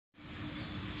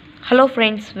Hello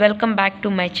friends, welcome back to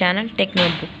my channel Tech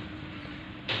Notebook.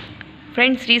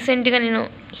 Friends, recently నేను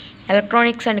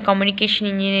electronics and communication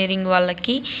engineering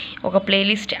వాళ్ళకి ఒక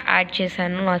playlist add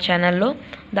చేశాను నా ఛానల్లో.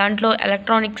 దాంట్లో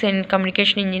ఎలక్ట్రానిక్స్ అండ్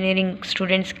కమ్యూనికేషన్ ఇంజనీరింగ్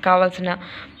స్టూడెంట్స్కి కావాల్సిన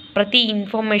ప్రతి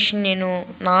ఇన్ఫర్మేషన్ నేను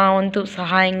నా వంతు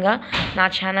సహాయంగా నా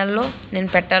ఛానల్లో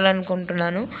నేను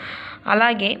పెట్టాలనుకుంటున్నాను.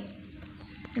 అలాగే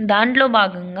దాంట్లో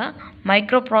భాగంగా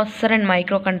మైక్రోప్రాసెసర్ అండ్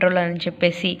మైక్రో కంట్రోలర్ అని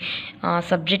చెప్పేసి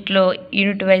సబ్జెక్ట్లో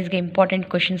యూనిట్ వైజ్గా ఇంపార్టెంట్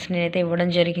క్వశ్చన్స్ నేనైతే ఇవ్వడం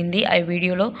జరిగింది. ఆ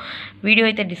వీడియో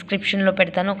అయితే డిస్క్రిప్షన్లో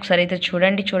పెడతాను, ఒకసారి అయితే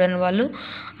చూడని వాళ్ళు.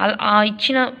 ఆ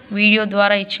ఇచ్చిన వీడియో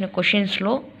ద్వారా ఇచ్చిన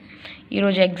క్వశ్చన్స్లో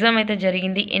ఈరోజు ఎగ్జామ్ అయితే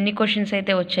జరిగింది, ఎన్ని క్వశ్చన్స్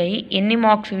అయితే వచ్చాయి, ఎన్ని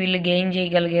మార్క్స్ వీళ్ళు గెయిన్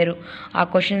చేయగలిగారు ఆ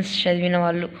క్వశ్చన్స్ చదివిన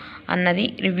వాళ్ళు అన్నది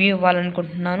రివ్యూ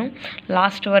ఇవ్వాలనుకుంటున్నాను.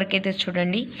 లాస్ట్ వరకు అయితే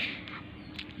చూడండి.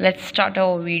 Let's start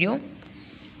our video.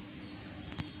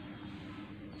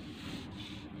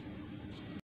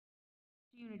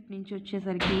 నుంచి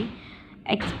వచ్చేసరికి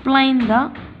explain the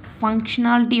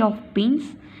functionality of pins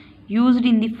used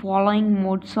in the following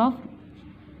modes of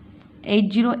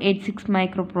 8086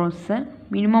 microprocessor,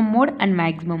 minimum mode and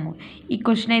maximum mode. ఈ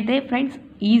క్వశ్చన్ అయితే ఫ్రెండ్స్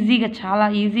చాలా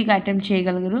ఈజీగా అటెంప్ట్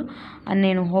చేయగలరు అని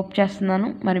నేను హోప్ చేస్తున్నాను.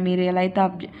 మరి మీరు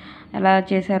ఎలా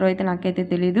చేశారో అయితే నాకైతే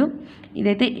తెలీదు.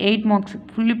 ఇదైతే 8 మార్క్స్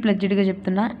ఫుల్లీ ప్లెడ్జ్డ్గా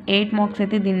చెప్తున్నా. 8 మార్క్స్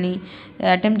అయితే దీన్ని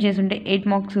అటెంప్ట్ చేస్తుంటే 8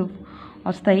 మార్క్స్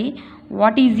వస్తాయి.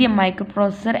 What is a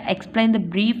microprocessor, explain the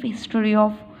brief history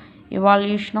of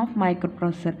evaluation of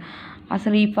microprocessor.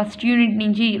 అసలు ఈ ఫస్ట్ యూనిట్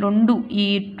నుంచి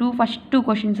ఫస్ట్ టూ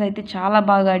క్వశ్చన్స్ అయితే చాలా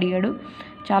బాగా అడిగాడు,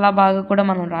 చాలా బాగా కూడా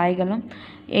మనం రాయగలం.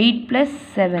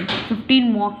 8+7 15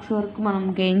 మార్క్స్ వరకు మనం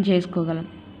గెయిన్ చేసుకోగలం.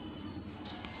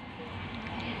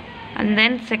 అండ్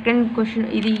దెన్ సెకండ్ క్వశ్చన్,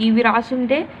 ఇవి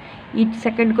రాసుంటే ఈ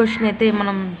సెకండ్ క్వశ్చన్ అయితే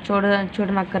మనం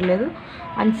చూడనక్కర్లేదు.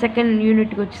 అండ్ సెకండ్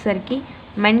యూనిట్కి వచ్చేసరికి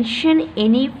mention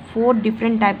any 4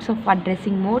 different types of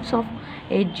addressing modes of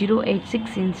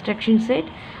 8086 instruction set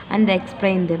and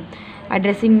explain them.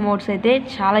 Addressing modes అయితే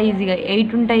చాలా ఈజీగా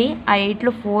 8 ఉంటాయి, ఆ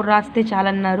 8లో 4 రాస్తే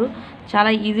చాలన్నారు. చాలా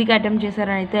ఈజీగా అటెంప్ట్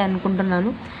చేశారని అయితే అనుకుంటున్నాను.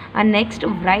 And next,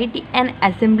 right and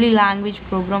assembly language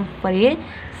program for a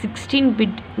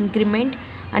 16-bit increment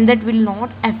and that will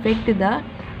not effect the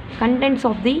contents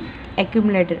of the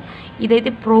accumulator.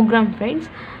 ఇదైతే programme friends,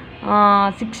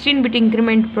 16-bit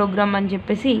increment programme అని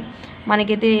చెప్పేసి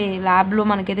మనకైతే ల్యాబ్లో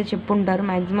మనకైతే చెప్పుంటారు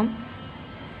మ్యాక్సిమం.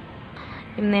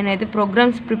 నేనైతే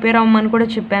ప్రోగ్రామ్స్ ప్రిపేర్ అవ్వమని కూడా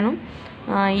చెప్పాను.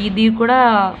 ఇది కూడా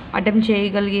అటెంప్ట్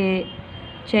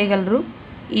చేయగలరు.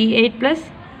 ఈ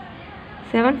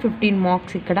 8+7 15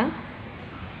 మార్క్స్. ఇక్కడ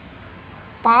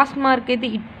పాస్ మార్క్ అయితే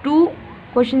ఈ 2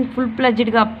 క్వశ్చన్స్ ఫుల్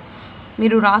ప్లెడ్జ్డ్గా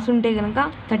మీరు రాసుంటే కనుక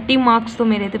 30 మార్క్స్తో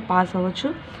మీరైతే పాస్ అవ్వచ్చు.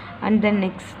 అండ్ దెన్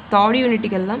నెక్స్ట్ థర్డ్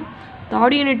యూనిట్కి వెళ్దాం.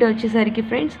 థర్డ్ యూనిట్ వచ్చేసరికి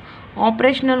friends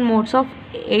operational modes of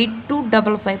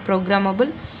 8255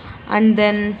 programmable and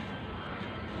then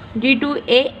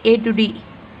D2A A to D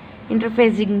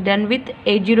interfacing done with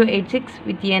 8086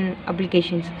 with an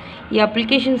applications. ఈ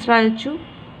అప్లికేషన్స్ రాయొచ్చు.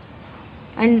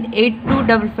 అండ్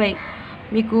 8255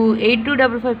 మీకు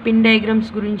 8255 పిన్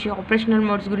డయాగ్రామ్స్ గురించి, ఆపరేషనల్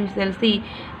మోడ్స్ గురించి తెలిసి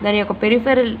దాని యొక్క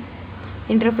పెరిఫెరల్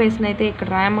ఇంటర్ఫేస్ని అయితే ఇక్కడ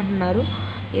రాయమంటున్నారు.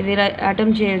 ఇది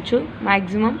అటెంప్ట్ చేయొచ్చు.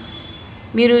 మ్యాక్సిమం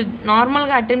మీరు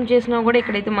నార్మల్గా అటెంప్ట్ చేసినా కూడా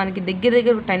ఇక్కడైతే మనకి దగ్గర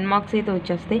 10 మార్క్స్ అయితే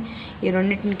వచ్చేస్తాయి ఈ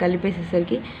రెండింటిని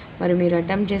కలిపేసేసరికి. మరి మీరు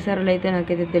అటెంప్ట్ చేశారో అయితే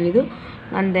నాకైతే తెలీదు.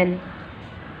 అండ్ దెన్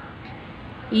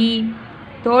ఈ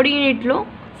థర్డ్ యూనిట్లో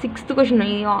 6th క్వశ్చన్,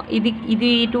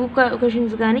 ఇది 2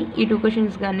 క్వశ్చన్స్ కానీ ఈ 2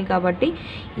 క్వశ్చన్స్ కానీ కాబట్టి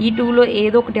ఈ 2లో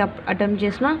ఏదో ఒకటి అటెంప్ట్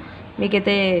చేసినా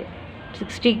మీకైతే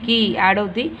 60కి యాడ్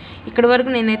అవుతుంది. ఇక్కడ వరకు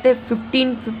నేనైతే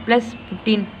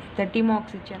 15+15 30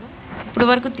 మార్క్స్ ఇచ్చాను. ఇప్పుడు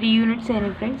వరకు 3 యూనిట్స్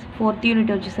అయినాయి ఫ్రెండ్స్. 4th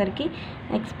యూనిట్ వచ్చేసరికి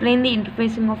explain the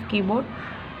interfacing of keyboard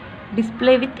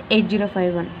display with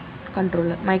 8051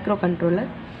 micro controller.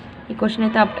 ఈ క్వశ్చన్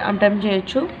అయితే అటెంప్ట్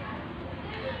చేయొచ్చు.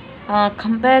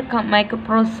 Compare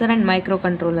microprocessor and micro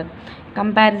controller,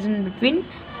 comparison between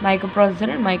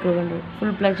microprocessor and micro controller.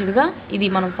 Full ప్లెడ్జ్డ్గా ఇది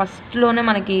మనం ఫస్ట్లోనే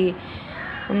మనకి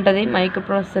ఉంటుంది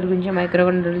మైక్రోప్రాసెసర్ గురించి, మైక్రో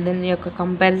కంట్రోలర్ దీని యొక్క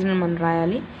కంపారిజన్ మనం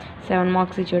రాయాలి. 7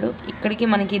 మార్క్స్ ఇచ్చాడు. ఇక్కడికి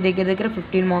మనకి దగ్గర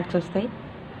 15 మార్క్స్ వస్తాయి.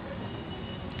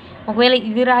 ఒకవేళ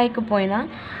ఇది రాయకపోయినా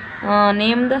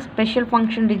name the special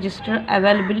function register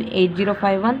available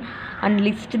 8051 and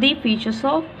list the features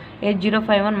of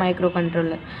 8051 micro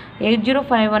controller.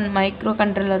 8051 micro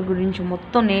controller గురించి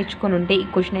మొత్తం నేర్చుకొని ఉంటే ఈ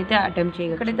క్వశ్చన్ అయితే అటెంప్ట్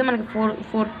చేయగలరు. ఇక్కడైతే మనకి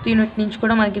 4th యూనిట్ నుంచి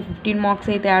కూడా మనకి 15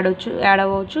 మార్క్స్ అయితే యాడ్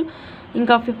అవ్వచ్చు.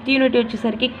 ఇంకా 5th యూనిట్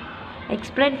వచ్చేసరికి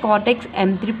explain cortex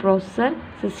M3 processor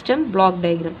system block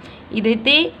diagram.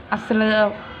 ఇదైతే అసలు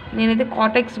నేనైతే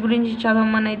కార్టెక్స్ గురించి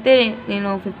చదవమని అయితే నేను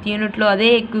 5th యూనిట్లో అదే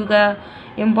ఎక్కువగా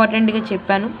ఇంపార్టెంట్గా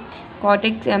చెప్పాను.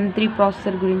 కార్టెక్స్ M3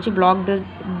 ప్రాసెసర్ గురించి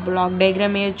బ్లాక్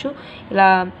డయాగ్రామ్ వేయచ్చు. ఇలా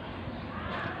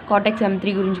కార్టెక్స్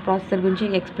M3 గురించి ప్రాసెసర్ గురించి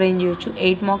ఎక్స్ప్లెయిన్ చేయొచ్చు.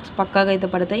 8 మార్క్స్ పక్కాగా అయితే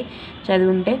పడతాయి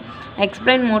చదివింటే.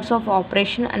 Explain modes of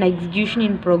operation and execution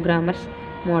in programmers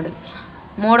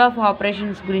mode of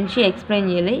operations గురించి ఎక్స్ప్లెయిన్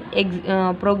చేయాలి.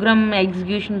 ప్రోగ్రామ్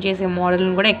ఎగ్జిక్యూషన్ చేసే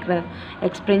మోడల్ని కూడా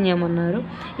ఎక్స్ప్లెయిన్ చేయమన్నారు.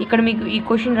 ఇక్కడ మీకు ఈ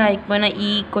క్వశ్చన్ రాయకపోయినా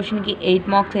ఈ క్వశ్చన్కి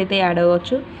 8 మార్క్స్ అయితే యాడ్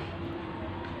అవ్వచ్చు.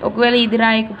 ఒకవేళ ఇది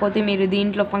రాయకపోతే మీరు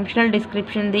దీంట్లో functional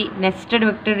డిస్క్రిప్షన్ది nested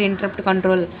vector interrupt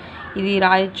control ఇది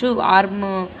రాయొచ్చు. Arm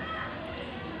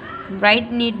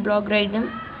right neat block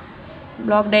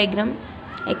diagram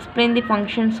explain the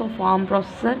functions of arm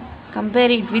processor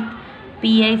compare it with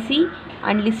PIC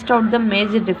and list out the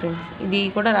major difference ఇది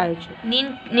కూడా రాయొచ్చు.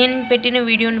 నేను పెట్టిన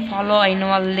వీడియోని ఫాలో అయిన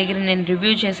వాళ్ళ దగ్గర నేను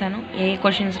రివ్యూ చేశాను. ఏ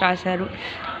క్వశ్చన్స్ రాశారు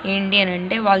ఏంటి అని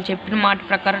అంటే వాళ్ళు చెప్పిన మాట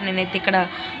ప్రకారం నేనైతే ఇక్కడ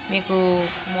మీకు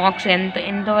మార్క్స్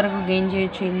ఎంతవరకు గెయిన్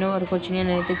చేయొచ్చు, ఎన్నో వరకు వచ్చినాయి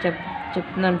అని అయితే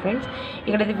చెప్తున్నాను ఫ్రెండ్స్.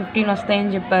 ఇక్కడైతే 15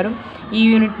 వస్తాయని చెప్పారు. ఈ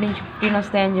యూనిట్ నుంచి 15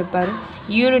 వస్తాయని చెప్పారు.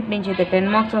 ఈ యూనిట్ నుంచి అయితే 10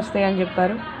 మార్క్స్ వస్తాయని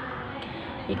చెప్పారు.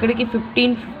 ఇక్కడికి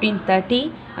 15, 30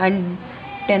 అండ్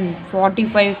 10,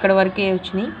 45 ఇక్కడ వరకే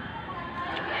వచ్చినాయి.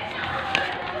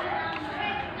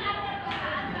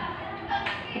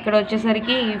 ఇక్కడ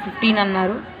వచ్చేసరికి 15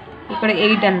 అన్నారు, ఇక్కడ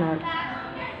 8 అన్నారు.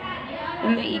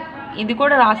 ఇది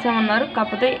కూడా రాసామన్నారు,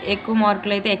 కాకపోతే ఎక్కువ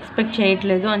మార్కులు అయితే ఎక్స్పెక్ట్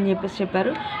చేయట్లేదు అని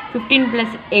చెప్పారు. 15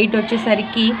 + 8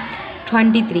 వచ్చేసరికి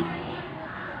 23.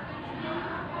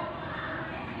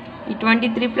 ఈ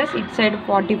 23 ప్లస్ ఇటు సైడ్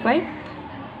 45,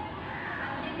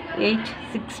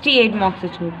 68 మార్క్స్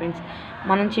వచ్చినాయి ఫ్రెండ్స్.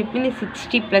 మనం చెప్పింది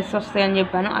 60+ వస్తాయని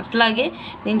చెప్పాను. అట్లాగే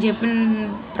నేను చెప్పిన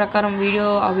ప్రకారం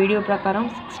ఆ వీడియో ప్రకారం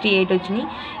 68 వచ్చినాయి.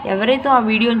 ఎవరైతే ఆ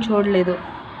వీడియోని చూడలేదో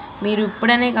మీరు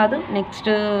ఇప్పుడనే కాదు నెక్స్ట్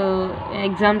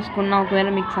ఎగ్జామ్స్కున్న ఒకవేళ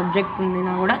మీకు సబ్జెక్ట్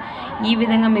ఉందినా కూడా ఈ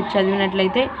విధంగా మీరు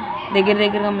చదివినట్లయితే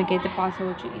దగ్గరగా మీకైతే పాస్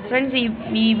అవ్వచ్చు. ఫ్రెండ్స్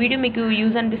ఈ వీడియో మీకు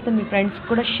యూజ్ అనిపిస్తే మీ ఫ్రెండ్స్కి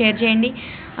కూడా షేర్ చేయండి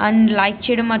అండ్ లైక్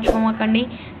చేయడం మర్చిపోమాకండి.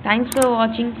 Thanks for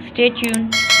watching. Stay tune.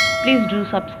 Please do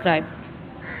subscribe.